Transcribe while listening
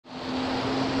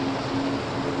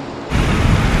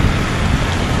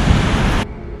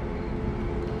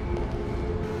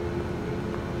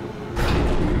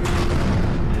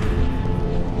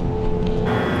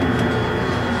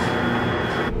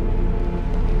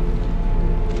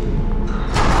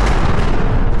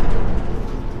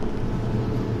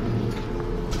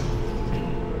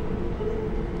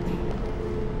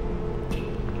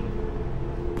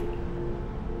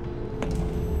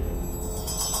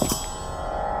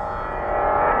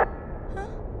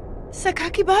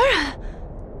Sakakibara!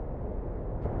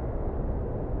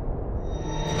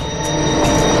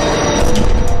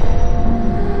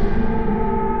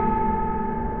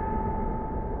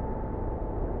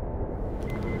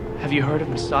 Have you heard of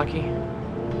Misaki?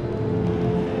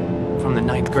 From the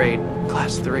 9th grade,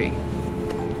 class 3.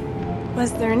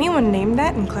 Was there anyone named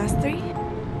that in class 3?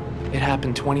 It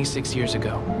happened 26 years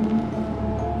ago.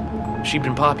 She'd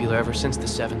been popular ever since the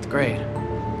 7th grade.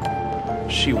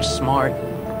 She was smart,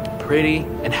 pretty,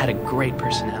 and had a great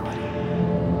personality.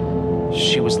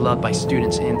 She was loved by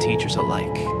students and teachers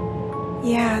alike.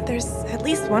 Yeah, there's at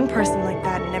least one person like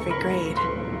that in every grade.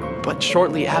 But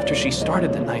shortly after she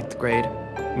started the 9th grade,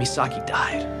 Misaki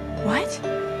died. What?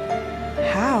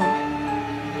 How?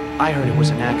 I heard it was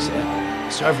an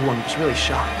accident, so everyone was really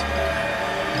shocked.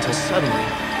 Until suddenly,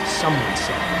 someone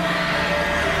said...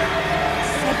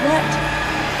 Said what?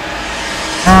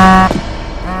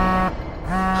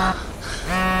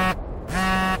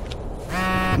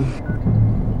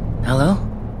 Hello?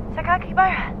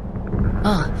 Sakakibara,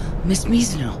 Ah, Miss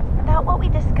Mizuno. about what we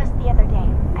discussed the other day,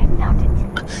 I found it.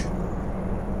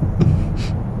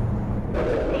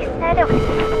 They said it was...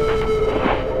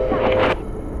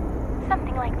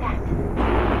 something like that.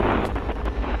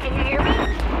 Can you hear me?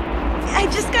 I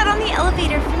just got on the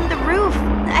elevator from the roof.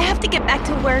 I have to get back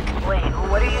to work. Wait,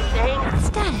 what are you saying?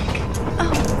 Static.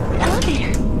 Oh,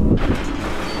 elevator.